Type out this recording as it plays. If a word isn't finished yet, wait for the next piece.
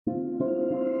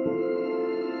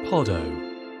Podo.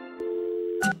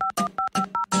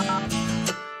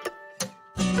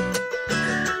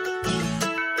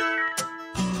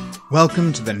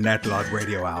 Welcome to the Nedlard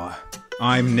Radio Hour.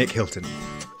 I'm Nick Hilton.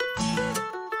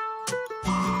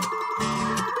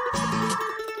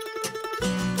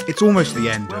 It's almost the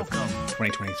end of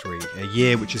 2023, a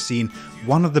year which has seen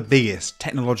one of the biggest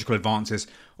technological advances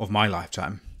of my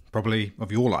lifetime, probably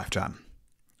of your lifetime.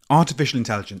 Artificial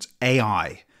intelligence,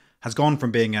 AI, has gone from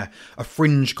being a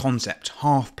fringe concept,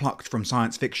 half plucked from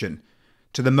science fiction,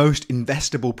 to the most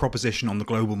investable proposition on the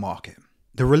global market.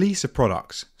 The release of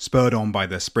products, spurred on by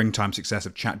the springtime success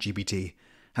of ChatGPT,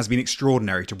 has been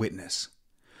extraordinary to witness.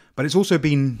 But it's also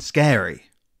been scary.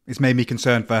 It's made me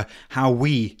concerned for how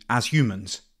we, as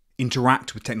humans,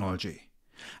 interact with technology,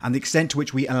 and the extent to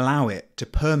which we allow it to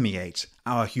permeate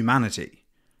our humanity.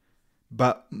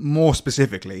 But more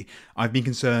specifically, I've been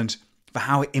concerned for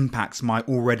how it impacts my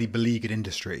already beleaguered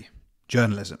industry,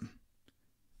 journalism.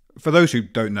 For those who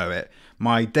don't know it,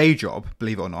 my day job,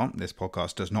 believe it or not, this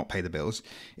podcast does not pay the bills,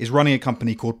 is running a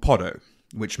company called Podo,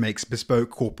 which makes bespoke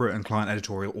corporate and client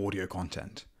editorial audio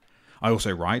content. I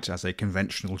also write, as a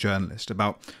conventional journalist,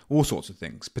 about all sorts of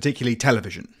things, particularly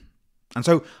television. And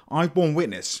so I've borne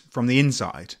witness from the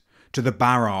inside to the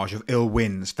barrage of ill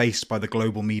winds faced by the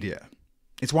global media.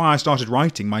 It's why I started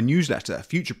writing my newsletter,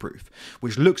 Futureproof,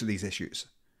 which looks at these issues.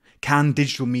 Can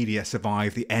digital media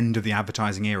survive the end of the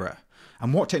advertising era?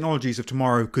 And what technologies of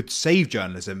tomorrow could save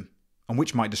journalism and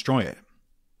which might destroy it?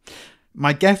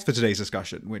 My guest for today's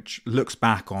discussion, which looks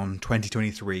back on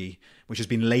 2023, which has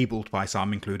been labelled by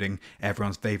some, including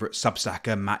everyone's favourite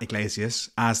Substacker Matt Yglesias,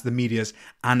 as the media's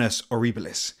Annus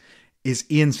Horribilis, is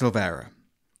Ian Silvera.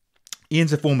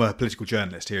 Ian's a former political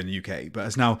journalist here in the UK, but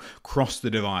has now crossed the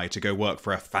divide to go work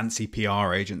for a fancy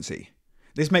PR agency.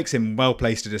 This makes him well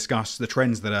placed to discuss the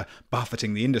trends that are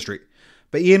buffeting the industry.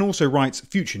 But Ian also writes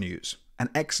Future News, an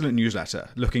excellent newsletter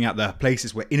looking at the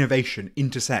places where innovation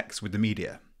intersects with the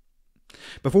media.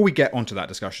 Before we get onto that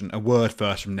discussion, a word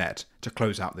first from Ned to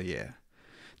close out the year.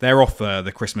 They're off for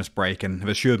the Christmas break and have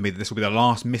assured me that this will be the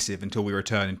last missive until we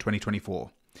return in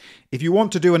 2024. If you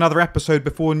want to do another episode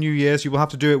before New Year's, you will have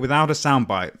to do it without a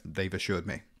soundbite, they've assured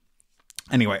me.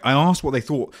 Anyway, I asked what they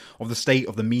thought of the state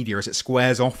of the media as it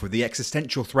squares off with the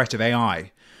existential threat of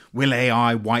AI. Will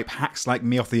AI wipe hacks like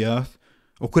me off the earth?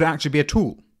 Or could it actually be a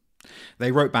tool?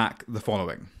 They wrote back the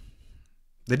following.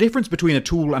 The difference between a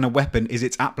tool and a weapon is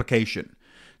its application.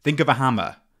 Think of a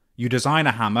hammer. You design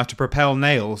a hammer to propel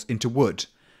nails into wood.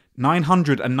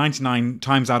 999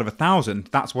 times out of 1,000,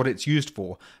 that's what it's used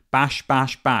for. Bash,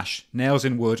 bash, bash, nails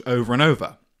in wood over and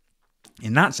over.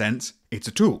 In that sense, it's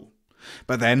a tool.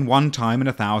 But then, one time in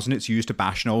 1,000, it's used to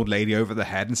bash an old lady over the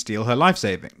head and steal her life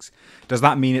savings. Does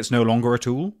that mean it's no longer a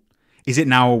tool? Is it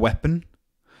now a weapon?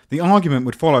 The argument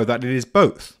would follow that it is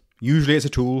both. Usually it's a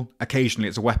tool, occasionally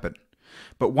it's a weapon.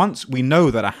 But once we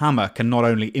know that a hammer can not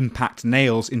only impact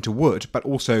nails into wood, but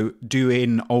also do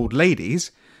in old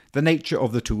ladies, the nature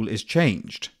of the tool is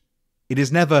changed. It is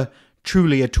never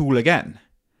truly a tool again.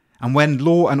 And when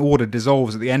law and order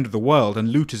dissolves at the end of the world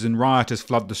and looters and rioters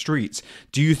flood the streets,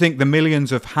 do you think the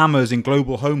millions of hammers in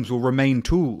global homes will remain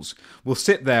tools, will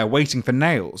sit there waiting for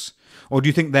nails? Or do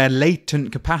you think their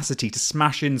latent capacity to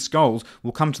smash in skulls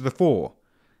will come to the fore?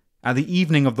 At the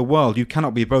evening of the world, you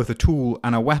cannot be both a tool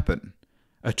and a weapon.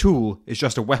 A tool is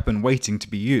just a weapon waiting to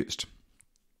be used.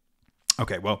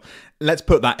 Okay, well, let's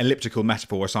put that elliptical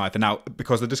metaphor aside for now,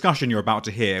 because the discussion you're about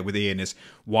to hear with Ian is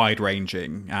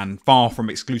wide-ranging and far from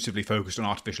exclusively focused on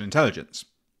artificial intelligence.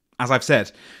 As I've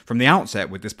said from the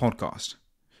outset with this podcast,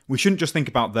 we shouldn't just think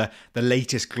about the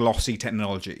latest glossy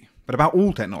technology, but about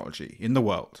all technology in the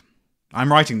world.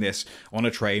 I'm writing this on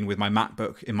a train with my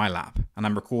MacBook in my lap, and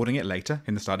I'm recording it later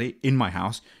in the study in my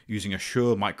house using a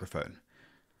Shure microphone.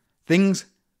 Things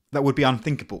that would be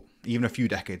unthinkable even a few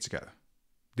decades ago.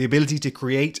 The ability to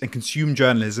create and consume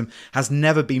journalism has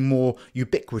never been more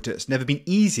ubiquitous, never been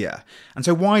easier. And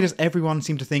so why does everyone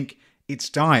seem to think it's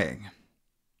dying?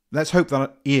 Let's hope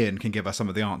that Ian can give us some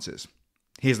of the answers.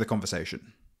 Here's the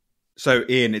conversation. So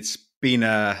Ian, it's been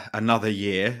another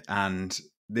year, and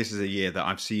this is a year that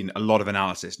I've seen a lot of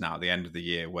analysis now at the end of the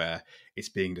year where it's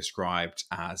being described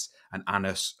as an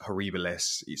Annus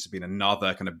Horribilis. It's been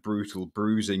another kind of brutal,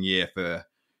 bruising year for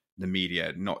the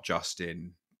media, not just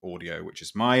in audio, which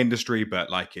is my industry, but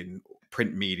like in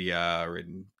print media,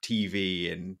 in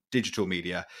TV, in digital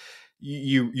media.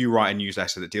 You write a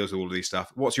newsletter that deals with all of these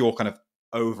stuff. What's your kind of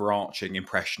overarching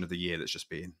impression of the year that's just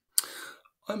been?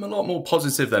 I'm a lot more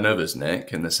positive than others,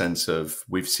 Nick, in the sense of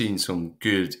we've seen some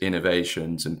good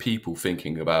innovations and people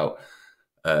thinking about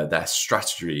their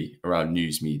strategy around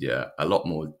news media a lot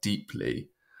more deeply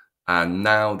And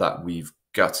now that we've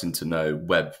gotten to know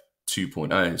Web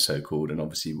 2.0, so-called, and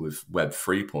obviously with Web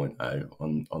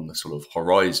 3.0 on the sort of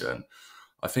horizon,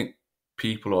 I think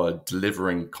people are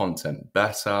delivering content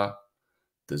better.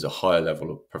 There's a higher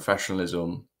level of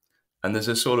professionalism, and there's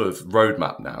a sort of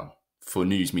roadmap now for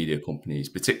news media companies,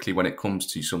 particularly when it comes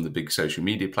to some of the big social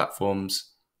media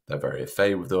platforms. They're very au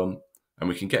fait with them, and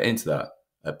we can get into that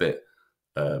a bit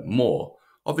more.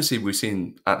 Obviously, we've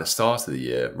seen at the start of the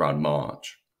year, around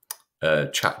March,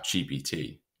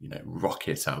 ChatGPT,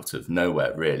 rocket out of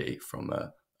nowhere, really, from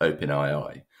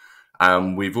OpenAI.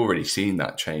 And we've already seen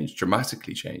that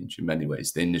dramatically change in many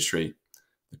ways, the industry,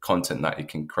 the content that it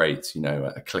can create,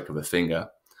 at a click of a finger.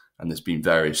 And there's been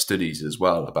various studies as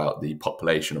well about the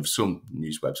population of some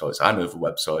news websites and other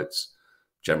websites,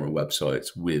 general websites,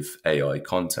 with AI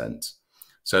content.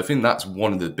 So I think that's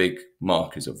one of the big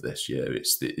markers of this year.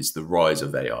 It's the rise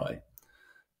of AI.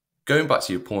 Going back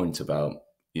to your point about,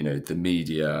 the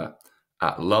media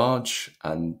at large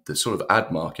and the sort of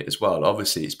ad market as well,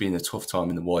 obviously it's been a tough time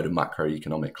in the wider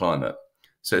macroeconomic climate.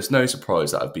 So it's no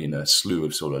surprise that there have been a slew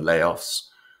of sort of layoffs,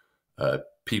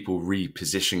 people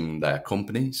repositioning their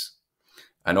companies,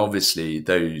 and obviously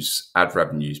those ad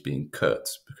revenues being cut,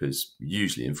 because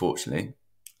usually, unfortunately,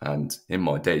 and in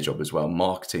my day job as well,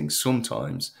 marketing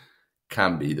sometimes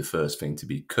can be the first thing to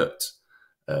be cut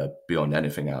beyond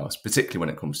anything else, particularly when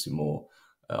it comes to more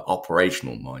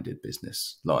operational minded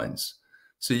business lines.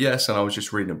 So yes, and I was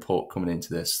just reading a report coming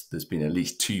into this, there's been at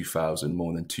least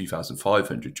more than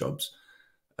 2,500 jobs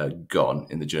gone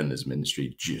in the journalism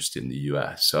industry just in the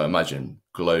US. So I imagine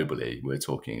globally, we're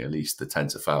talking at least the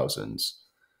tens of thousands.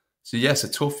 So yes,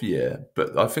 a tough year,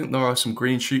 but I think there are some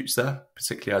green shoots there,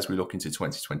 particularly as we look into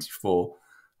 2024.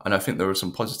 And I think there are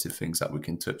some positive things that we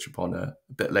can touch upon a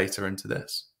bit later into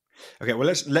this. Okay,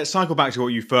 well, let's cycle back to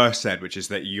what you first said, which is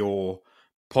that your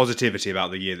positivity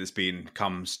about the year that's been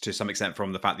comes to some extent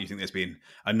from the fact that you think there's been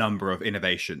a number of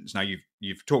innovations. Now,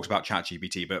 you've talked about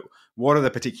ChatGPT, but what are the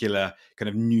particular kind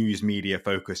of news media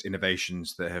focused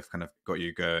innovations that have kind of got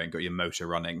you going, got your motor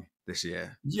running this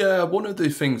year? Yeah, one of the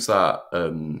things that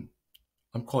I'm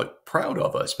quite proud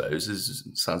of, I suppose,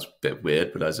 sounds a bit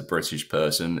weird, but as a British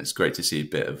person, it's great to see a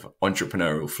bit of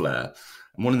entrepreneurial flair.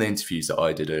 And one of the interviews that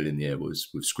I did early in the year was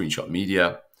with Screenshot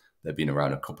Media. They've been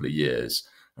around a couple of years.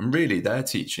 And really, they're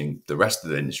teaching the rest of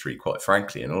the industry, quite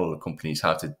frankly, and all the companies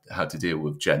how to deal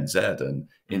with Gen Z and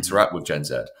interact with Gen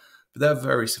Z. But they're a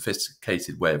very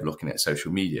sophisticated way of looking at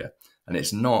social media. And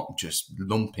it's not just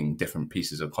lumping different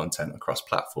pieces of content across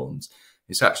platforms.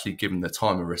 It's actually giving the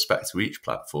time and respect to each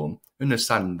platform,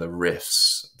 understanding the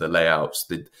riffs, the layouts,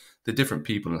 the different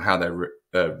people and how they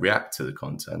react to the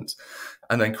content,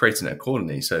 and then creating it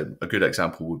accordingly. So a good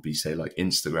example would be, say, like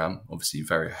Instagram, obviously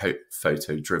very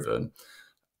photo driven,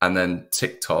 and then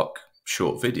TikTok,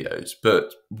 short videos.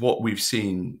 But what we've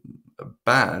seen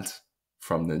bad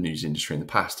from the news industry in the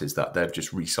past is that they've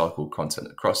just recycled content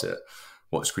across it.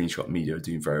 What Screenshot Media are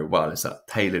doing very well is that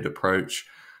tailored approach.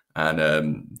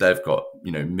 And they've got,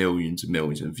 millions and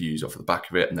millions of views off the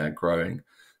back of it, and they're growing.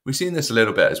 We've seen this a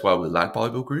little bit as well with Lad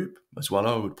Bible Group as well.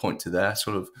 I would point to their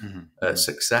sort of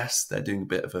success. They're doing a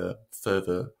bit of a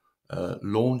further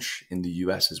launch in the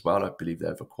US as well. I believe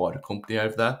they've acquired a company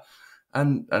over there.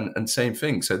 And same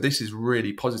thing. So this is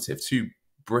really positive. Two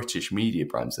British media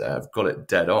brands there have got it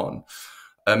dead on.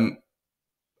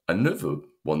 Another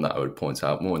one that I would point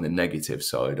out more on the negative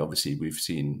side, obviously we've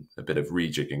seen a bit of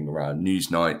rejigging around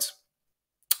Newsnight.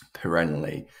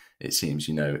 Perennially, it seems,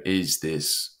 is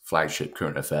this flagship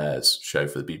current affairs show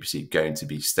for the BBC going to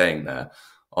be staying there?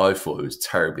 I thought it was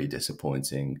terribly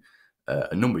disappointing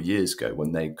a number of years ago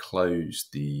when they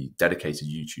closed the dedicated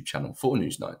YouTube channel for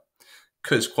Newsnight.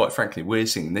 Because quite frankly, we're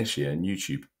seeing this year on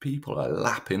YouTube, people are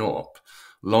lapping up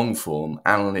long form,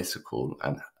 analytical,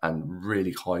 and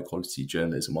really high quality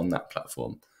journalism on that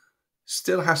platform.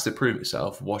 Still has to prove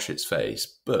itself, wash its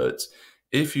face. But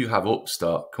if you have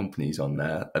upstart companies on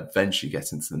there, eventually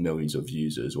get into the millions of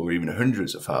users or even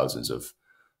hundreds of thousands of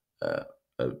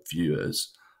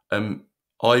viewers,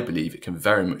 I believe it can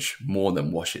very much more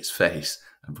than wash its face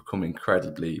and become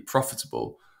incredibly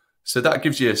profitable. So that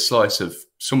gives you a slice of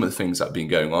some of the things that have been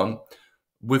going on.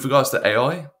 With regards to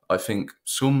AI, I think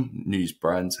some news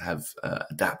brands have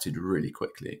adapted really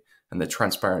quickly, and their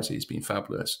transparency has been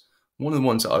fabulous. One of the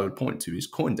ones that I would point to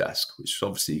is CoinDesk, which is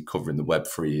obviously covering the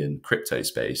Web3 and crypto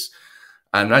space.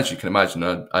 And as you can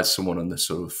imagine, as someone on the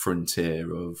sort of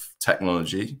frontier of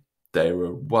technology, they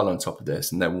were well on top of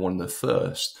this, and they were one of the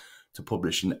first to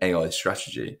publish an AI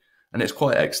strategy. And it's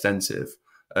quite extensive.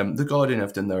 The Guardian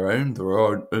have done their own. There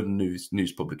are other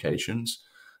news publications.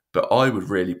 But I would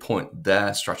really point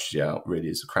their strategy out really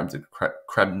as a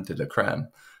creme de la creme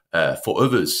for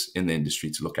others in the industry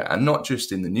to look at, and not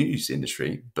just in the news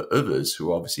industry, but others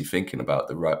who are obviously thinking about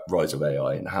the rise of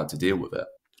AI and how to deal with it.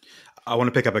 I want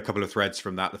to pick up a couple of threads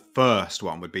from that. The first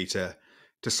one would be to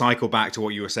cycle back to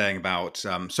what you were saying about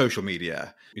social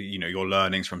media, your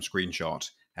learnings from Screenshot,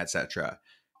 etc.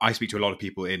 I speak to a lot of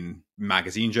people in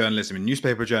magazine journalism and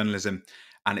newspaper journalism,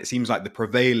 and it seems like the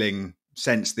prevailing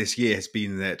sense this year has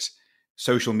been that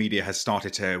social media has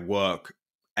started to work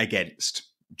against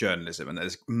journalism, and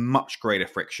there's much greater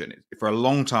friction. For a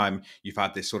long time, you've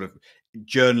had this sort of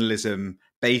journalism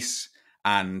base,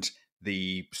 and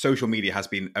the social media has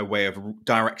been a way of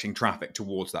directing traffic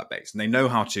towards that base, and they know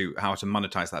how to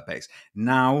monetize that base.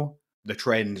 Now, the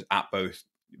trend at both,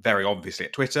 very obviously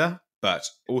at Twitter, but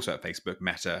also at Facebook,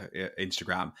 Meta,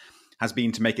 Instagram, has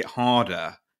been to make it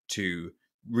harder to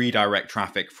redirect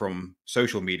traffic from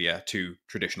social media to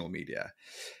traditional media,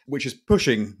 which is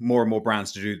pushing more and more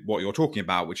brands to do what you're talking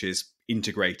about, which is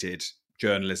integrated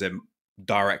journalism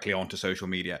directly onto social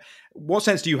media. What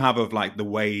sense do you have of like the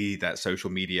way that social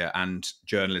media and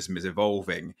journalism is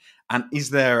evolving? And is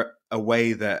there a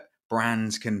way that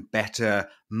brands can better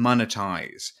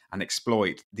monetize and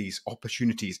exploit these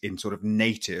opportunities in sort of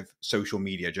native social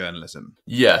media journalism?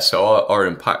 Yeah, so I'll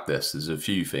unpack this. There's a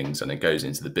few things, and it goes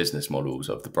into the business models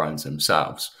of the brands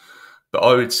themselves. But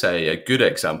I would say a good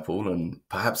example, and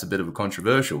perhaps a bit of a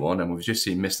controversial one, and we've just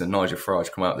seen Mr. Nigel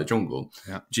Farage come out of the jungle.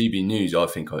 Yeah. GB News, I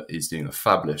think, is doing a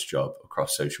fabulous job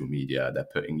across social media. They're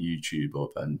putting YouTube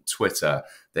up and Twitter.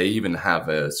 They even have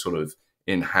a sort of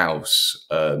in-house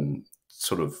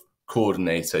sort of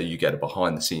coordinator. You get a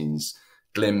behind-the-scenes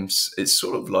glimpse. It's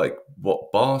sort of like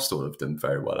what Barstool have done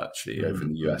very well, actually, over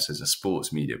in the US as a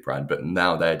sports media brand. But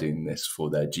now they're doing this for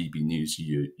their GB News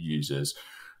users.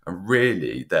 And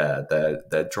really,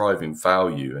 they're driving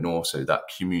value and also that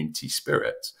community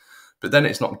spirit. But then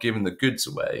it's not giving the goods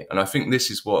away. And I think this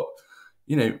is what,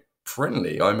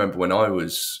 friendly. I remember when I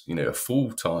was, a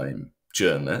full-time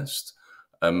journalist,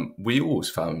 we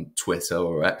always found Twitter,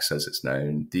 or X as it's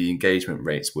known, the engagement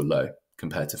rates were low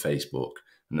compared to Facebook.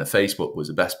 And the Facebook was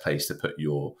the best place to put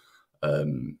your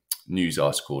news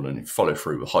article and follow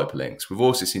through with hyperlinks. We've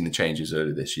also seen the changes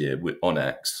earlier this year on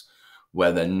X,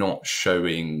 where they're not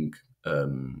showing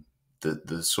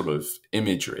the sort of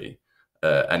imagery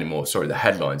anymore. Sorry, the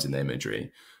headlines in the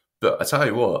imagery. But I tell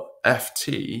you what,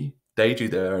 FT, they do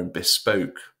their own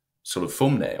bespoke sort of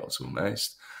thumbnails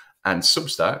almost. And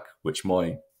Substack, which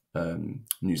my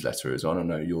newsletter is on, I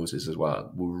know yours is as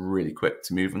well, we're really quick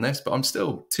to move on this. But I'm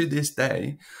still, to this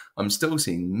day, I'm still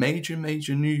seeing major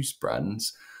news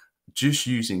brands just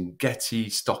using Getty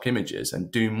stock images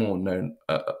and do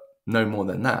no more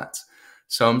than that.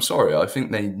 So I'm sorry, I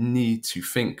think they need to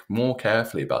think more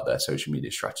carefully about their social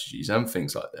media strategies and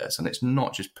things like this. And it's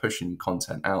not just pushing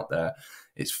content out there.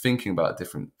 It's thinking about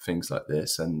different things like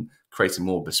this and creating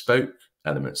more bespoke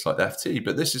elements like the FT.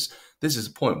 But this is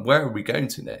the point. Where are we going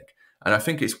to, Nick? And I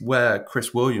think it's where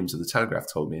Chris Williams of The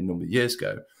Telegraph told me a number of years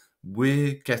ago,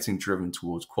 we're getting driven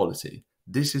towards quality.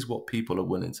 This is what people are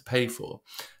willing to pay for.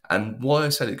 And why I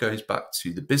said it goes back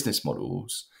to the business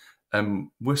models,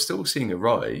 we're still seeing a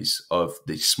rise of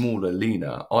the smaller,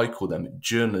 leaner, I call them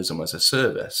journalism as a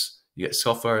service. You get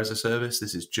software as a service.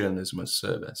 This is journalism as a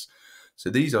service. So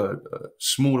these are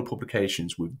smaller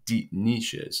publications with deep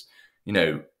niches.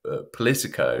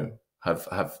 Politico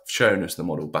have shown us the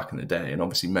model back in the day, and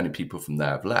obviously many people from there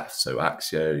have left. So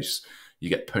Axios, you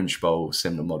get Punchbowl,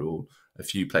 similar model, a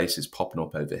few places popping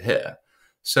up over here.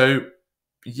 So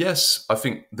yes, I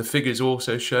think the figures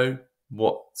also show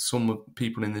what some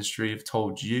people in the industry have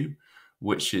told you,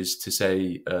 which is to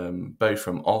say, both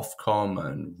from Ofcom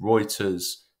and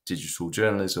Reuters, digital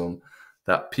journalism,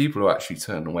 that people are actually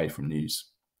turning away from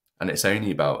news. And it's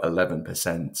only about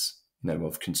 11%,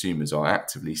 of consumers are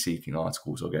actively seeking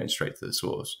articles or going straight to the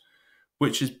source,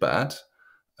 which is bad.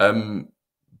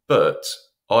 But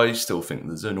I still think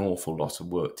there's an awful lot of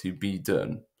work to be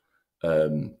done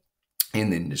in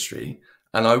the industry.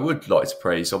 And I would like to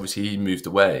praise, obviously, he moved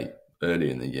away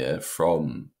early in the year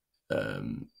from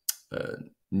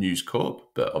News Corp,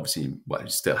 but obviously, he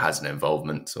still has an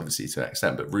involvement, obviously, to an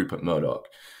extent. But Rupert Murdoch,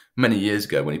 many years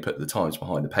ago, when he put the Times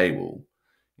behind the paywall,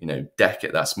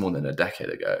 that's more than a decade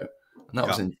ago, and that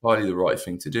was entirely the right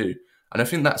thing to do. And I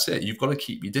think that's it. You've got to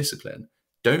keep your discipline.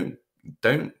 Don't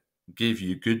give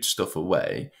your good stuff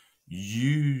away.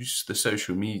 Use the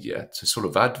social media to sort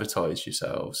of advertise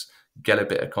yourselves, get a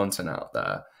bit of content out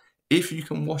there. If you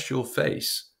can wash your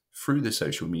face through the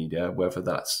social media, whether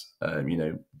that's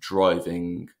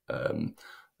driving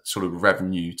sort of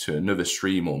revenue to another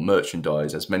stream or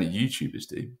merchandise, as many YouTubers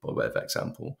do, by way of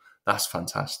example, that's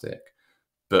fantastic.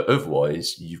 But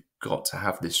otherwise, you've got to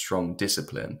have this strong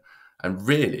discipline. And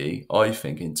really, I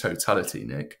think in totality,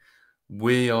 Nick,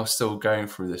 we are still going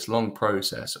through this long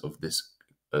process of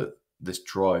this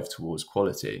drive towards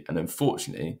quality. And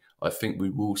unfortunately, I think we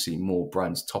will see more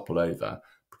brands topple over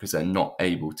because they're not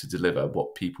able to deliver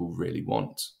what people really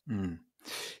want.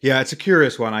 Yeah, it's a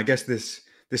curious one. I guess this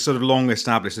sort of long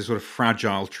established, this sort of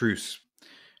fragile truce,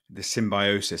 this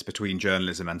symbiosis between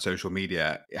journalism and social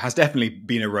media, it has definitely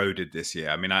been eroded this year.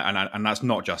 I mean, and that's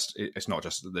not just, it's not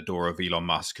just at the door of Elon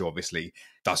Musk, who obviously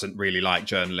doesn't really like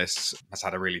journalists, has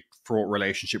had a really fraught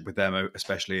relationship with them,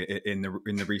 especially in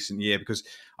the recent year, because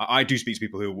I do speak to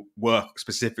people who work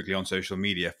specifically on social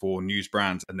media for news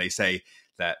brands, and they say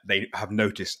that they have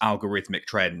noticed algorithmic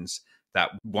trends that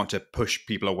want to push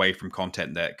people away from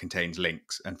content that contains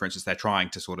links. And for instance, they're trying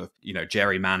to sort of,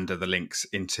 gerrymander the links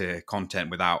into content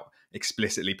without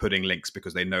explicitly putting links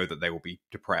because they know that they will be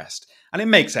depressed. And it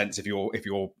makes sense if you're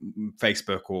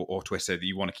Facebook or Twitter, that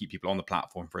you want to keep people on the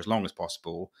platform for as long as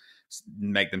possible,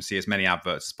 make them see as many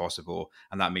adverts as possible.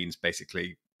 And that means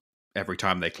basically every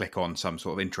time they click on some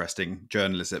sort of interesting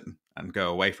journalism and go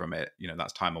away from it,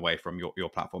 that's time away from your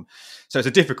platform. So it's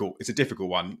a difficult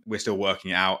one. We're still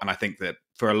working it out. And I think that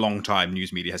for a long time,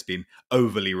 news media has been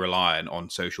overly reliant on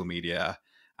social media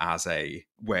as a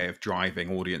way of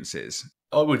driving audiences.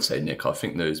 I would say, Nick, I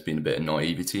think there's been a bit of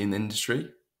naivety in the industry.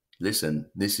 Listen,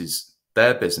 this is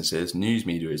their businesses, news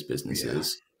media is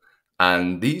businesses. Yeah.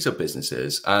 And these are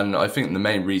businesses. And I think the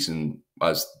main reason,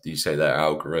 as you say, they're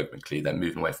algorithmically, they're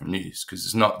moving away from news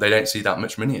because they don't see that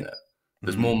much money in it.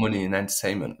 There's more money in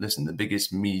entertainment. Listen, the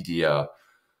biggest media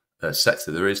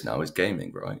sector there is now is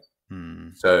gaming, right?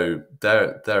 So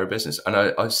they're a business. And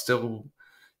I still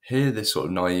hear this sort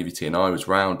of naivety. And I was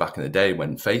around back in the day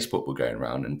when Facebook were going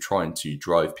around and trying to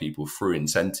drive people through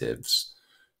incentives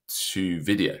to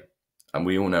video. And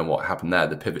we all know what happened there,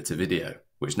 the pivot to video,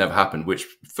 which never happened, which,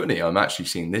 funny, I'm actually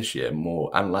seeing this year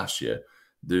more, and last year,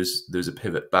 there's a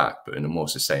pivot back, but in a more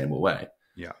sustainable way.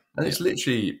 Yeah. And it's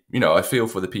literally, I feel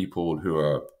for the people who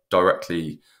are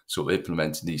directly sort of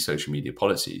implementing these social media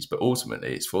policies, but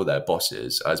ultimately it's for their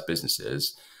bosses as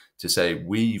businesses to say,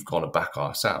 we've got to back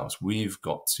ourselves. We've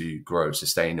got to grow a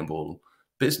sustainable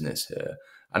business here.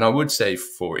 And I would say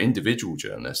for individual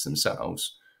journalists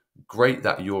themselves, great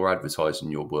that you're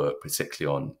advertising your work,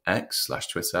 particularly on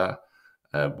X/Twitter.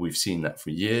 We've seen that for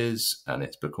years, and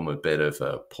it's become a bit of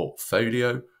a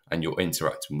portfolio, and you're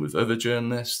interacting with other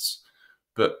journalists.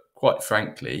 But quite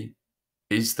frankly,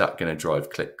 is that going to drive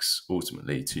clicks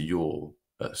ultimately to your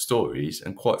stories?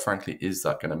 And quite frankly, is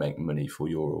that going to make money for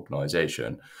your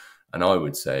organization? And I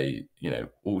would say,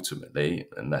 ultimately,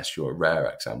 unless you're a rare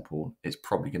example, it's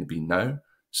probably going to be no.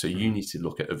 So you need to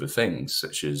look at other things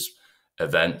such as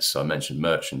events. I mentioned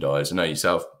merchandise. I know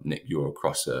yourself, Nick, you're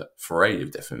across a array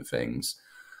of different things.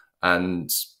 And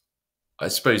I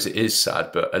suppose it is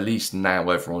sad, but at least now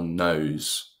everyone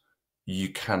knows you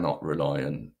cannot rely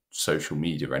on social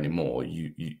media anymore.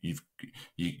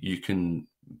 You can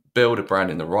build a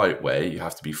brand in the right way. You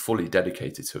have to be fully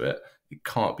dedicated to it. It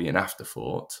can't be an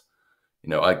afterthought.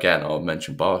 Again, I'll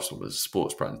mention Barstool as a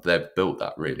sports brand. They've built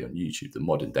that really on YouTube, the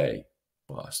modern day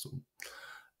Barstool.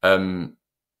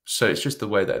 So it's just the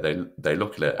way that they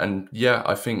look at it. And yeah,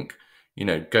 I think,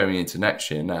 going into next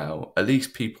year now, at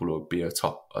least people will be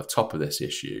atop of this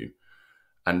issue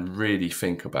and really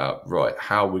think about, right,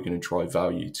 how we're going to drive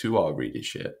value to our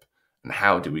readership and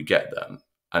how do we get them?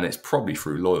 And it's probably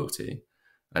through loyalty,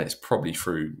 and it's probably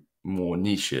through more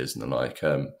niches and the like.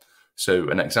 So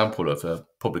an example of a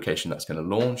publication that's going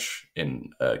to launch in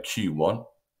Q1,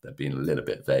 they're being a little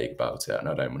bit vague about it, and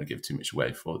I don't want to give too much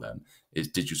away for them, is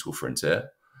Digital Frontier.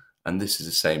 And this is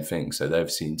the same thing. So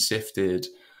they've seen Sifted,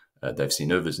 they've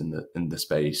seen others in the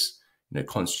space,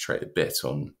 concentrate a bit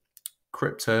on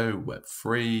crypto,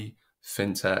 Web3,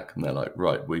 fintech, and they're like,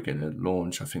 right, we're going to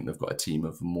launch. I think they've got a team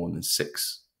of more than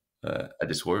 6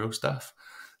 editorial staff,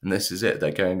 and this is it.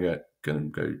 They're going to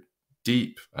go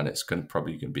deep, and it's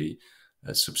probably going to be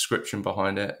a subscription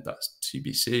behind it. That's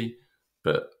TBC,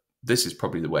 but this is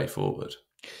probably the way forward.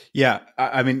 Yeah,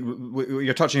 I mean,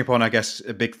 you're touching upon, I guess,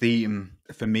 a big theme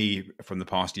for me from the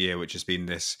past year, which has been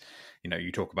this,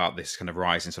 you talk about this kind of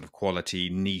rise in sort of quality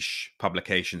niche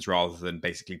publications rather than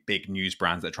basically big news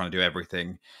brands that are trying to do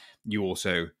everything. You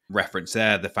also reference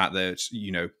there the fact that,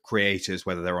 creators,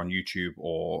 whether they're on YouTube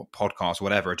or podcasts,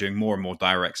 whatever, are doing more and more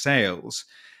direct sales.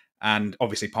 And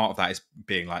obviously part of that is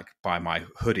being like, buy my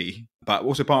hoodie. But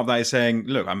also part of that is saying,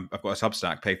 look, I've got a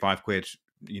Substack, pay £5,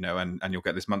 and you'll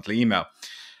get this monthly email.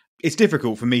 it's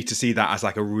difficult for me to see that as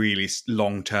like a really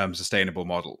long-term sustainable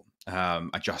model.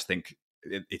 I just think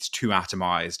it's too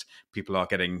atomized. People are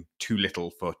getting too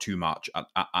little for too much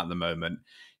at the moment.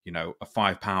 You know, a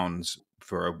 £5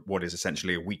 for what is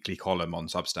essentially a weekly column on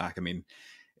Substack. I mean,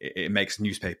 it makes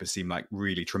newspapers seem like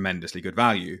really tremendously good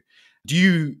value. Do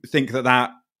you think that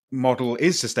that model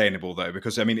is sustainable, though?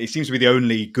 Because, I mean, it seems to be the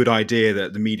only good idea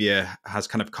that the media has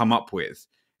kind of come up with,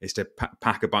 is to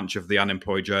pack a bunch of the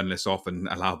unemployed journalists off and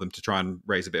allow them to try and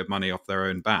raise a bit of money off their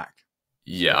own back.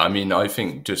 Yeah, I mean, I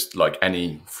think just like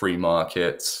any free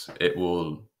market, it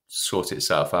will sort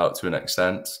itself out to an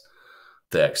extent.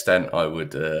 The extent I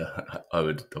would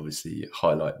obviously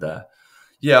highlight there.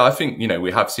 Yeah, I think,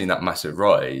 we have seen that massive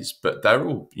rise, but they're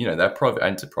all, they're private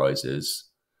enterprises,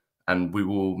 and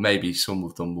maybe some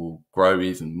of them will grow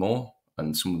even more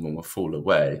and some of them will fall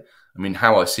away. I mean,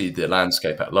 how I see the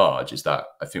landscape at large is that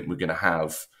I think we're going to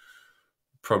have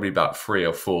probably about 3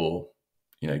 or 4,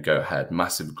 go ahead,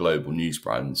 massive global news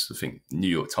brands. I think New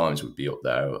York Times would be up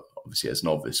there, obviously, as an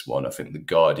obvious one. I think The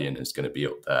Guardian is going to be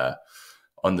up there.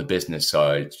 On the business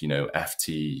side,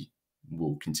 FT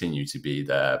will continue to be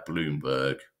there,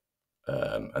 Bloomberg,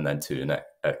 and then to an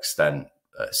extent,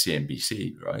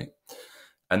 CNBC, right?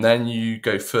 And then you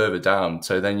go further down.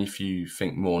 So then if you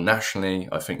think more nationally,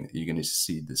 I think you're going to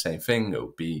see the same thing. It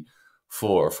will be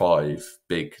 4 or 5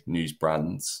 big news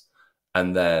brands.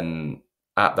 And then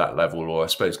at that level, or I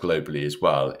suppose globally as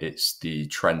well, it's the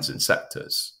trends and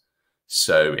sectors.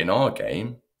 So in our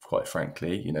game, quite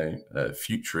frankly,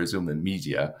 futurism and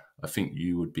media, I think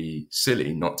you would be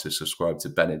silly not to subscribe to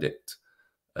Benedict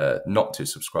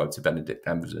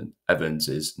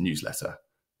Evans's newsletter,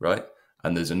 right?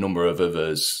 And there's a number of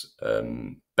others,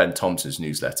 Ben Thompson's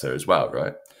newsletter as well,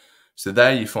 right? So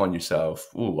there you find yourself,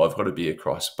 I've got to be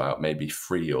across about maybe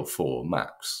 3 or 4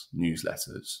 max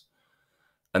newsletters.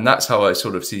 And that's how I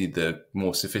sort of see the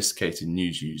more sophisticated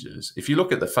news users. If you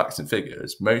look at the facts and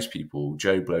figures, most people,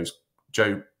 Joe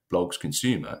Blog's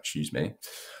consumer,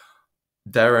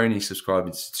 they're only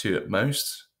subscribing to 2 at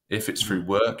most. If it's through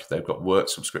work, they've got work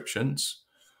subscriptions.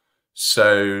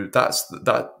 So that's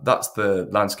the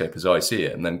landscape as I see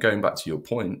it. And then going back to your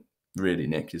point, really,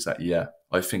 Nick, is that, yeah,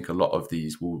 I think a lot of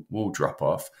these will drop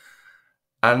off.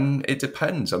 And it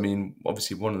depends. I mean,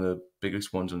 obviously, one of the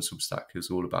biggest ones on Substack is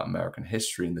all about American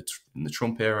history in the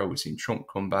Trump era. We've seen Trump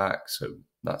come back, so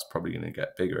that's probably going to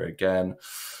get bigger again.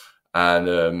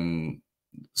 And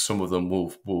some of them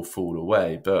will fall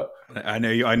away, but I know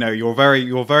you're very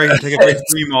take a very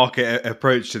free market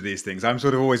approach to these things. I'm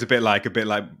sort of always a bit like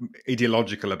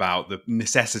ideological about the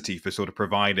necessity for sort of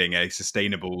providing a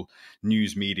sustainable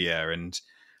news media, and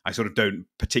I sort of don't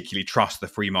particularly trust the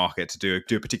free market to do a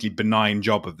particularly benign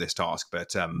job of this task.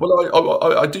 But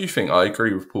well, I do think I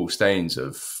agree with Paul Staines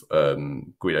of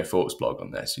Guido Fawkes' blog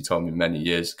on this. He told me many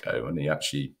years ago, and he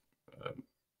actually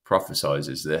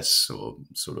prophesizes this, or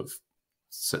sort of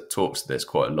talks to this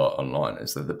quite a lot online,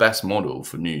 is that the best model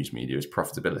for news media is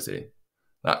profitability.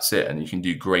 That's it. And you can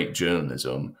do great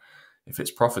journalism if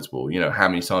it's profitable. How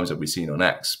many times have we seen on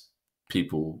X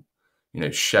people,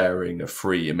 sharing a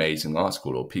free, amazing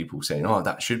article, or people saying,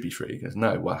 that should be free? Because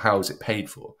no, well, how is it paid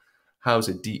for? How's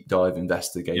a deep dive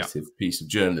investigative piece of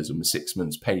journalism with 6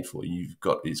 months paid for?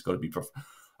 It's got to be profitable.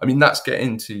 I mean, that's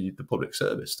getting to the public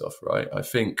service stuff, right? I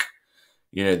think,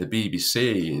 the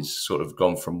BBC has sort of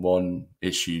gone from one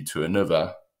issue to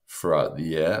another throughout the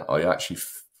year.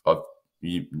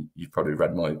 You've probably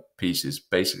read my pieces,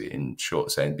 basically in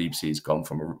short, saying BBC has gone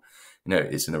from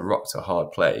it's in a rock to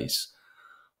hard place.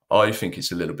 I think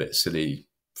it's a little bit silly,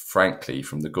 frankly,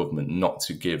 from the government not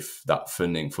to give that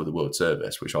funding for the World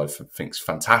Service, which I think is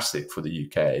fantastic for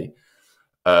the UK.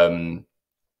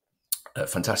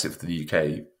 Fantastic for the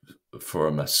UK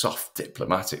from a soft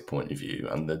diplomatic point of view,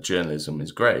 and the journalism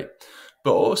is great.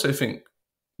 But I also think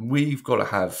we've got to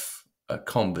have a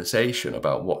conversation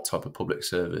about what type of public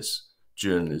service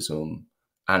journalism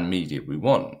and media we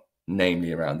want,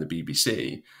 namely around the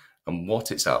BBC and what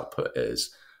its output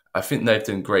is. I think they've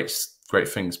done great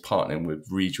things partnering with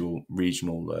regional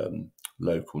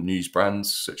local news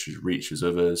brands such as Reach as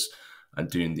others, and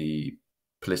doing the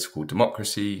political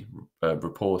democracy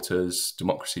reporters,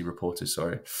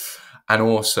 and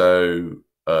also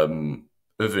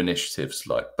other initiatives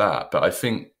like that. But I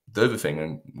think the other thing,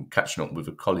 and catching up with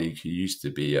a colleague who used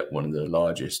to be at one of the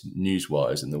largest news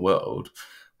wires in the world,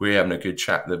 we were having a good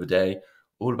chat the other day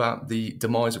all about the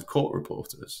demise of court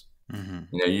reporters. Mm-hmm.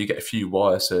 You get a few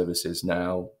wire services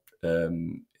now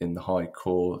in the High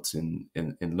Court in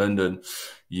London.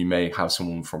 You may have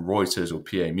someone from Reuters or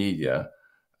PA Media,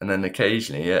 and then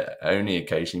only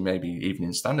occasionally, maybe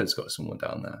Evening Standard's got someone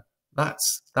down there.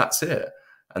 That's it.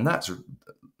 And that's,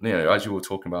 as you were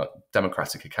talking about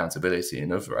democratic accountability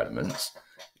and other elements,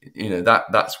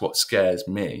 that's what scares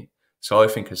me. So I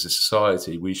think as a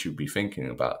society, we should be thinking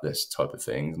about this type of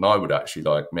thing. And I would actually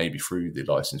like, maybe through the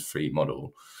license-free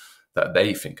model, that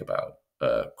they think about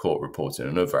court reporting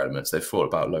and other elements. They've thought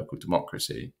about local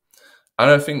democracy. And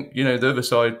I think, the other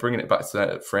side, bringing it back to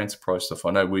that for enterprise stuff,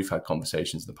 I know we've had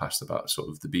conversations in the past about sort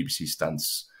of the BBC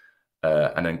stance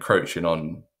and encroaching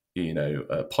on,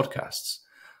 podcasts.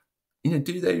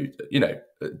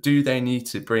 Do they need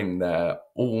to bring their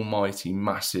almighty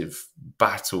massive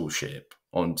battleship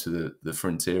onto the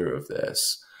frontier of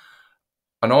this?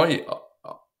 And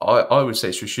I would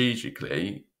say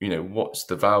strategically, what's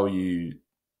the value?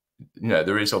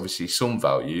 There is obviously some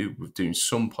value with doing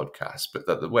some podcasts, but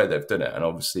the way they've done it, and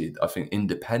obviously I think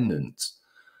independent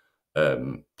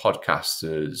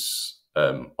podcasters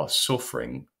are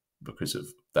suffering because of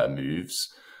their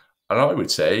moves. And I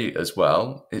would say as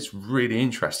well, it's really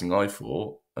interesting, I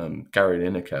thought, Gary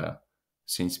Lineker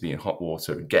seems to be in hot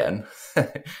water again.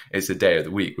 It's the day of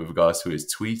the week with regards to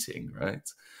his tweeting, right?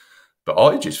 But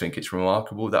I just think it's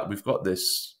remarkable that we've got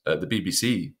this, the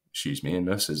BBC, and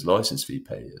us as license fee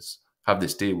payers have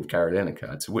this deal with Gary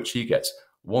Lineker, to which he gets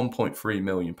 £1.3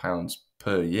 million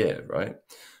per year, right?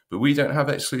 But we don't have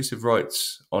exclusive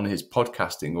rights on his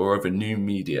podcasting or other new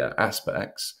media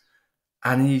aspects.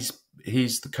 And he's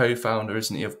the co-founder,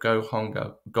 isn't he, of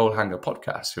Goalhanger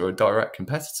Podcast, who are a direct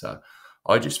competitor.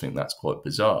 I just think that's quite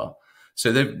bizarre.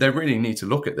 So they really need to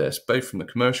look at this, both from the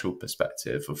commercial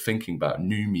perspective of thinking about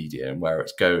new media and where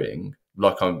it's going,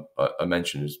 like I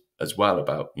mentioned as well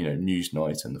about,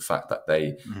 Newsnight and the fact that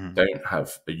they don't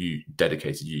have a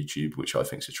dedicated YouTube, which I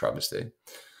think is a travesty.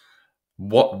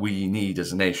 What we need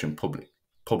as a nation,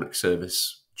 public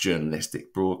service,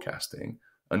 journalistic broadcasting,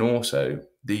 and also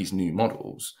these new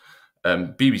models.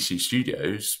 BBC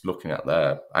Studios, looking at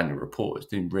their annual report, is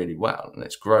doing really well, and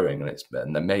it's growing,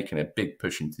 and they're making a big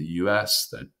push into the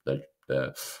US.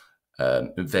 They're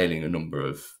unveiling a number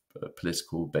of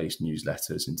political-based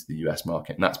newsletters into the US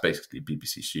market, and that's basically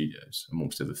BBC Studios,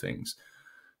 amongst other things.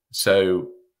 So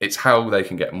it's how they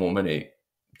can get more money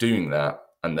doing that,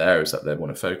 and the areas that they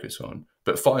want to focus on.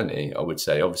 But finally, I would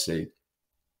say, obviously,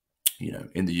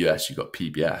 in the US, you've got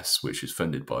PBS, which is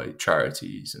funded by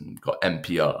charities, and got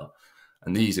NPR.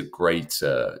 And these are great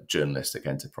journalistic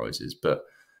enterprises, but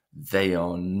they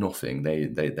are nothing.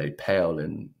 They pale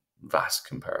in vast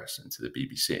comparison to the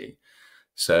BBC.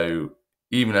 So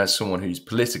even as someone who's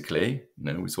politically,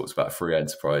 we talked about free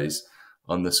enterprise,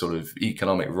 on the sort of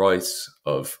economic rights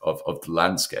of the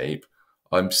landscape,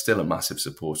 I'm still a massive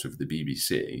supporter of the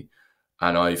BBC.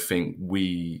 And I think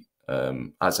we,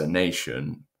 as a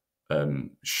nation,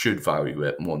 should value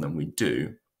it more than we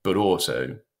do, but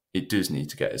also it does need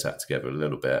to get its act together a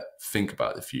little bit, think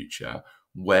about the future,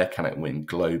 where can it win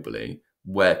globally,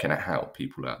 where can it help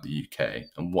people out the UK,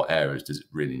 and what areas does it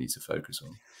really need to focus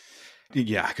on?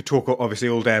 Yeah, I could talk obviously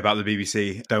all day about the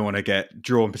BBC. Don't want to get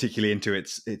drawn particularly into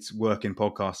its work in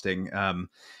podcasting.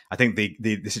 I think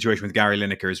the situation with Gary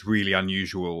Lineker is really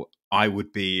unusual.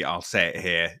 I'll say it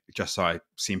here, just so I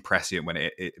seem prescient when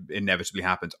it inevitably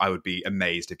happens, I would be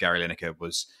amazed if Gary Lineker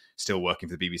was still working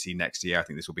for the BBC next year. I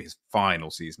think this will be his final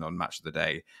season on Match of the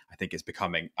Day. I think it's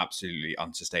becoming absolutely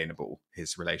unsustainable,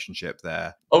 his relationship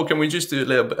there. Oh, can we just do a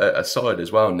little bit aside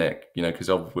as well, Nick? Because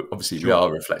obviously we are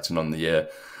reflecting on the year.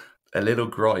 A little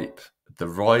gripe, the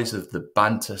rise of the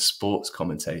banter sports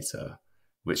commentator,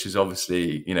 which is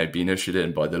obviously, being ushered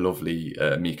in by the lovely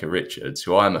Mika Richards,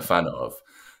 who I am a fan of.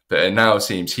 But it now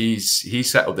seems he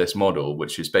settled this model,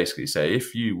 which is basically say,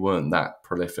 if you weren't that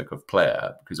prolific of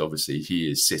player, because obviously he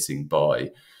is sitting by,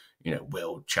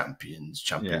 world champions,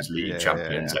 Champions League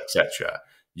champions, etc.,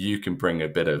 you can bring a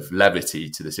bit of levity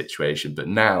to the situation. But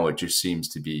now it just seems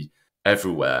to be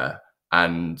everywhere.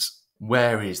 And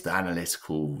where is the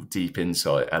analytical, deep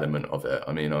insight element of it?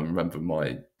 I mean, I remember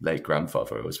my late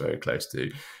grandfather I was very close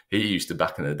to. He used to,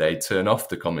 back in the day, turn off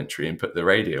the commentary and put the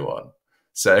radio on.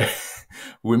 So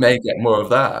we may get more of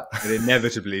that. It'll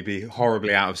inevitably be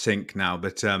horribly out of sync now.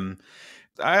 But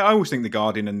I always think The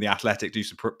Guardian and The Athletic do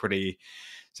some pretty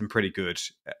good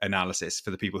analysis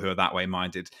for the people who are that way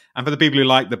minded. And for the people who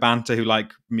like the banter, who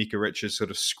like Mika Richards'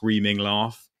 sort of screaming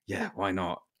laugh, yeah, why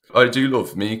not? I do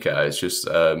love Mika. It's just,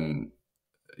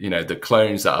 the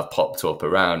clones that have popped up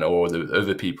around, or the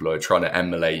other people who are trying to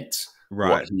emulate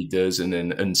what he does in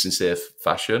an insincere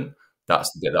fashion.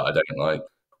 That's the bit that I don't like.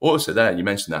 Also there, you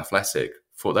mentioned The Athletic.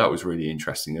 Thought that was really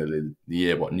interesting earlier in the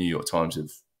year, what New York Times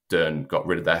have done, got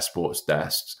rid of their sports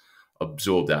desks,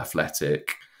 absorbed The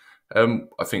Athletic,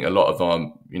 I think a lot of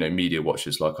our, media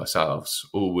watchers like ourselves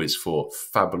always thought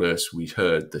fabulous. We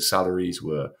heard the salaries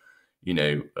were,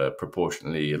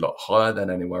 proportionally a lot higher than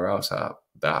anywhere else.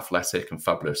 The athletic and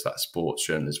fabulous that sports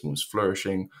journalism was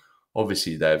flourishing.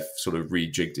 Obviously, they've sort of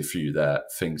rejigged a few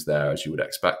things there, as you would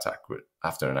expect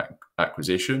after an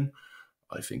acquisition.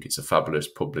 I think it's a fabulous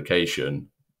publication,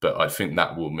 but I think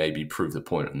that will maybe prove the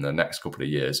point in the next couple of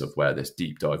years of where this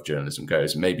deep dive journalism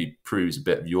goes, and maybe proves a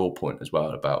bit of your point as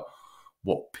well about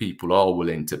what people are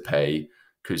willing to pay,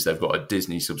 because they've got a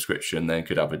Disney subscription, they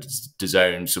could have a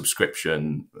DAZN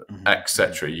subscription,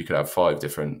 etc. You could have 5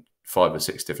 or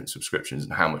 6 different subscriptions,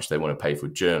 and how much they want to pay for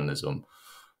journalism,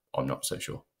 I'm not so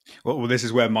sure. Well, this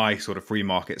is where my sort of free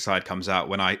market side comes out.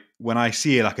 When I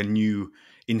see like a new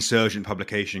insurgent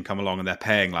publication come along and they're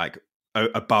paying like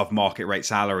above market rate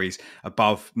salaries,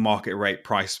 above market rate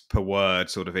price per word,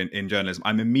 sort of in journalism,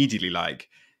 I'm immediately like,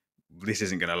 this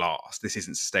isn't going to last. This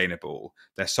isn't sustainable.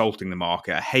 They're salting the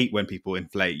market. I hate when people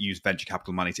use venture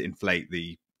capital money to inflate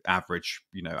the average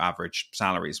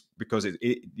salaries, because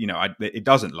it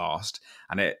doesn't last,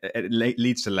 and it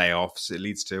leads to layoffs. It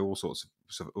leads to all sorts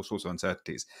of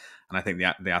uncertainties. And I think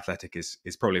the Athletic is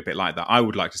probably a bit like that. I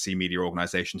would like to see media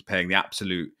organizations paying the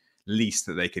absolute least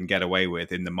that they can get away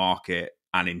with in the market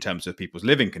and in terms of people's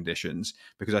living conditions,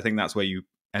 because I think that's where you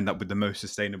end up with the most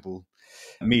sustainable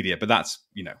media. But that's,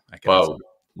 well,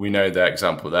 we know the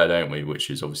example there, don't we? Which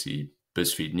is obviously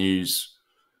BuzzFeed News.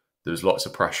 There's lots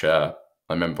of pressure.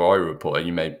 I remember I reported,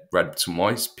 you may have read some of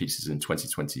my pieces in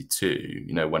 2022,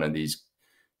 one of these,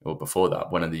 or before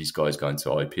that, one of these guys going to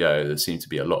IPO, there seemed to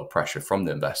be a lot of pressure from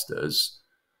the investors.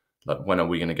 Like, when are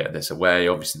we going to get this away?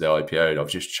 Obviously, they IPO'd. I've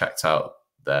just checked out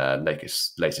their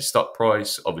latest stock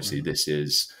price. Obviously, this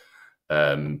is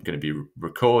going to be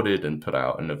recorded and put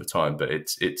out another time, but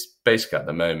it's basically at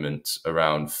the moment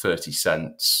around 30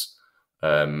 cents.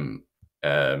 Earlier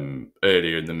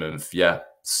in the month,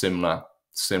 similar.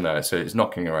 So it's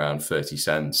knocking around 30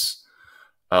 cents.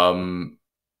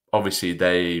 Obviously,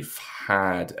 they've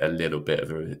had a little bit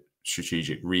of a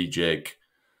strategic rejig,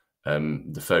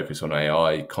 the focus on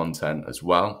AI content as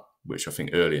well, which I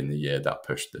think early in the year that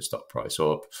pushed the stock price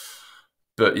up.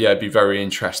 But yeah, it'd be very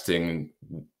interesting,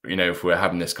 if we're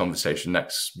having this conversation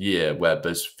next year, where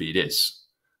BuzzFeed is,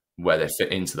 where they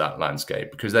fit into that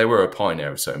landscape, because they were a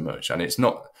pioneer of so much. And it's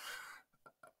not,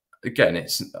 again,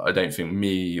 I don't think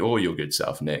me or your good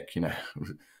self, Nick,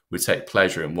 would take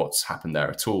pleasure in what's happened there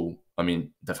at all. I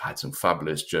mean, they've had some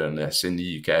fabulous journalists in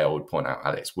the UK. I would point out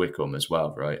Alex Wickham as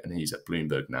well, right? And he's at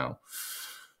Bloomberg now.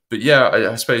 But yeah,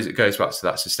 I suppose it goes back to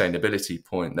that sustainability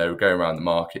point. They were going around the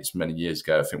markets many years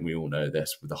ago. I think we all know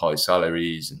this, with the high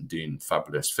salaries and doing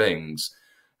fabulous things.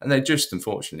 And they just,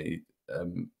 unfortunately,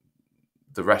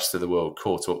 the rest of the world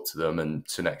caught up to them. And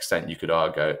to an extent, you could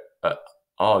argue, have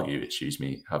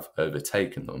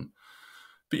overtaken them.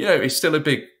 But, it's still a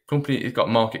big company. It's got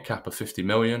a market cap of $50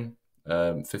 million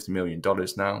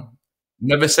now.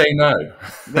 Never say no.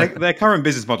 Their current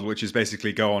business model, which is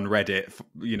basically go on Reddit,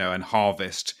 and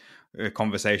harvest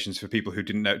conversations for people who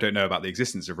don't know about the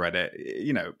existence of Reddit.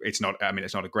 It's not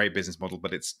a great business model,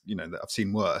 but it's, I've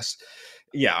seen worse.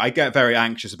 Yeah, I get very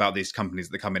anxious about these companies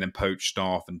that come in and poach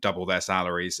staff and double their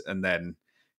salaries, and then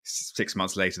 6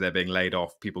 months later they're being laid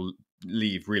off. People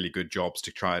leave really good jobs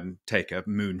to try and take a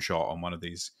moonshot on one of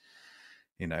these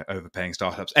overpaying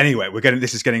startups. Anyway,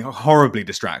 this is getting horribly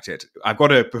distracted.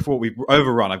 Before we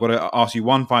overrun, I've got to ask you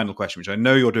one final question, which I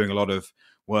know you're doing a lot of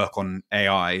work on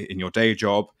AI in your day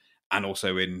job and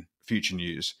also in Future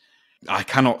News. I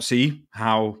cannot see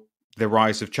how the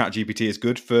rise of ChatGPT is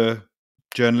good for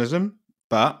journalism,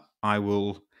 but I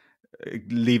will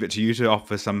leave it to you to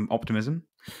offer some optimism.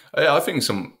 I think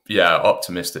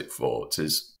optimistic thoughts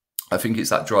is, I think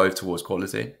it's that drive towards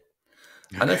quality.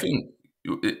 Okay. And I think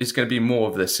it's going to be more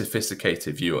of the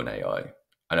sophisticated view on AI.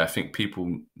 And I think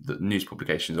the news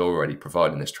publications are already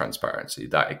providing this transparency,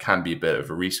 that it can be a bit of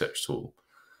a research tool.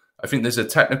 I think there's a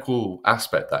technical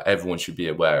aspect that everyone should be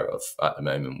aware of at the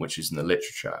moment, which is in the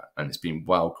literature. And it's been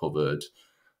well covered,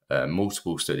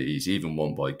 multiple studies, even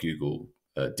one by Google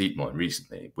DeepMind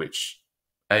recently, which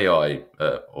AI,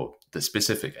 or the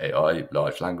specific AI,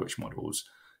 large language models,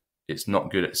 it's not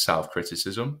good at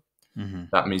self-criticism. Mm-hmm.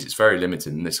 That means it's very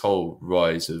limited. And this whole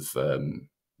rise of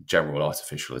general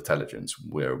artificial intelligence,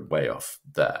 we're way off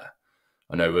there.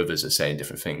 I know others are saying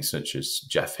different things, such as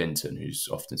Jeff Hinton, who's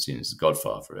often seen as the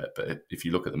godfather of it. But if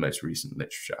you look at the most recent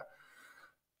literature,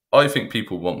 I think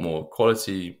people want more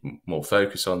quality, more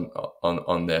focus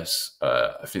on this.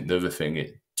 I think the other thing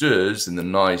it does, and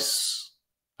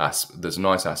there's a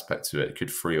nice aspect to it, it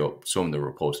could free up some of the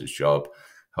reporters' job.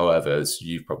 However, as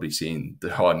you've probably seen,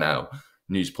 there are now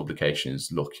news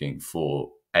publications looking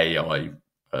for AI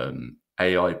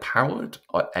powered,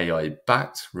 AI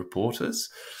backed reporters.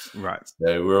 Right.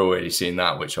 So we're already seeing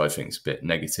that, which I think is a bit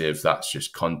negative. That's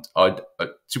just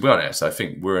to be honest, I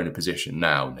think we're in a position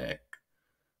now, Nick.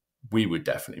 We would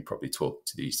definitely probably talk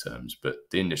to these terms, but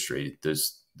the industry,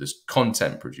 there's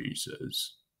content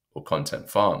producers or content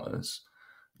farmers,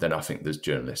 then I think there's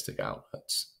journalistic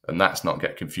outlets. And that's not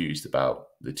get confused about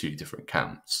the two different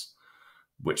camps,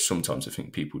 which sometimes I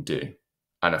think people do.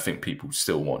 And I think people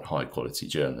still want high quality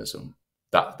journalism.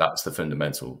 That's the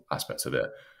fundamental aspect of it.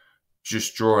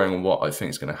 Just drawing on what I think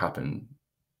is going to happen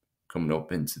coming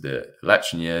up into the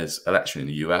election years, election in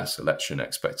the US, election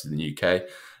expected in the UK,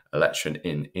 election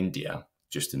in India,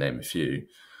 just to name a few.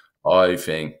 I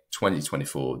think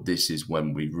 2024, this is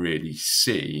when we really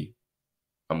see,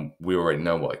 and we already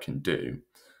know what it can do,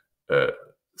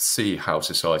 see how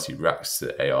society reacts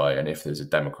to AI and if there's a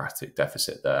democratic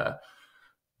deficit there.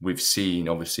 We've seen,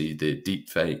 obviously, the deep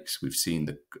fakes. We've seen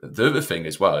the other thing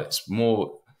as well.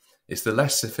 It's the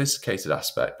less sophisticated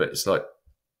aspect, but it's like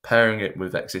pairing it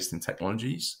with existing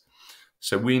technologies.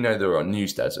 So we know there are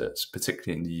news deserts,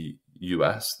 particularly in the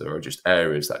US. There are just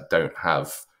areas that don't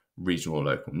have regional or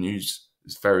local news.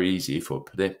 It's very easy for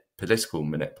a political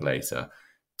manipulator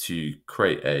to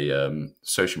create a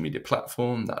social media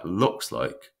platform that looks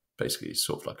like, basically,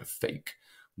 sort of like a fake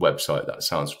website that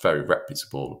sounds very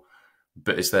reputable.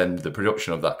 But it's then the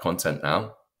production of that content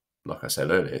now, like I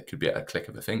said earlier, it could be at a click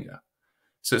of a finger.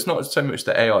 So it's not so much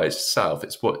the AI itself,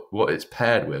 it's what it's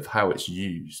paired with, how it's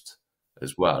used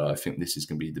as well. I think this is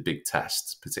going to be the big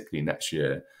test, particularly next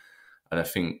year. And I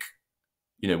think,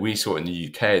 we saw in the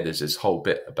UK, there's this whole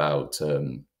bit about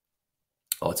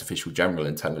artificial general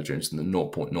intelligence and the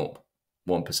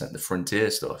 0.01%, the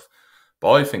frontier stuff.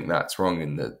 But I think that's wrong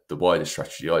in the wider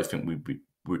strategy. I think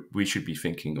we should be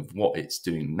thinking of what it's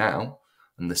doing now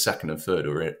and the second and third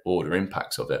order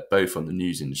impacts of it, both on the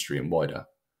news industry and wider,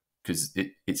 because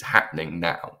it's happening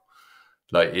now.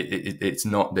 Like it's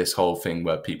not this whole thing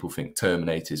where people think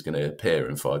Terminator is going to appear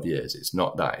in 5 years. It's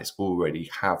not that. It's already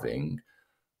having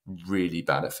really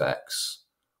bad effects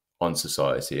on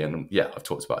society. And yeah, I've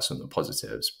talked about some of the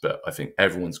positives, but I think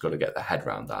everyone's got to get their head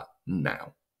around that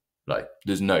now. Like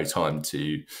there's no time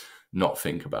to not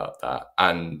think about that.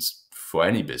 And for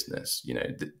any business,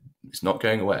 it's not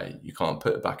going away. You can't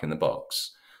put it back in the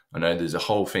box. I know there's a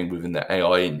whole thing within the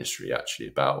AI industry actually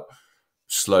about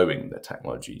slowing the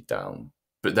technology down.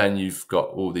 But then you've got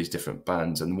all these different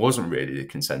bands, and there wasn't really the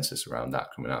consensus around that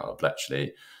coming out of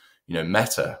actually,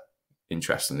 Meta,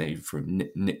 interestingly, from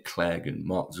Nick Clegg and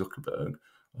Mark Zuckerberg,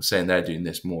 are saying they're doing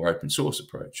this more open source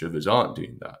approach. Others aren't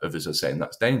doing that. Others are saying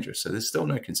that's dangerous. So there's still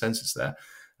no consensus there.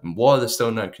 And while there's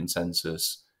still no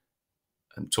consensus,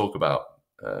 and talk about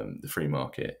the free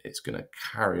market, it's going to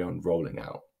carry on rolling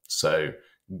out. So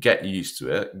get used to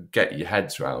it, get your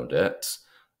heads around it,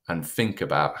 and think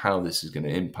about how this is going to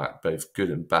impact both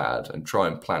good and bad, and try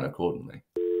and plan accordingly.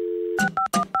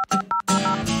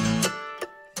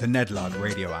 The Ned Ludd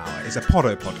Radio Hour is a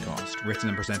Poddo podcast written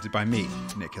and presented by me,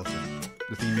 Nick Hilton.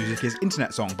 The theme music is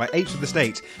Internet Song by Apes of the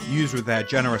State, used with their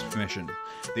generous permission.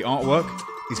 The artwork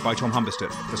is by Tom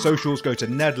Humberston. For socials, go to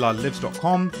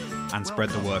nedluddlives.com and spread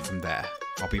the word from there.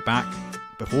 I'll be back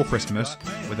before Christmas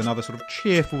with another sort of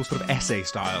cheerful, sort of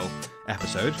essay-style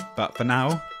episode. But for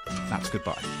now, that's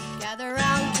goodbye. Gather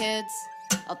round, kids.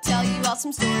 I'll tell you all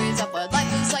some stories of what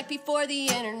life was like before the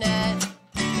internet.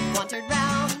 Wandered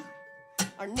round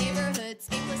our neighborhoods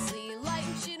aimlessly,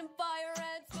 lighting shit on fire.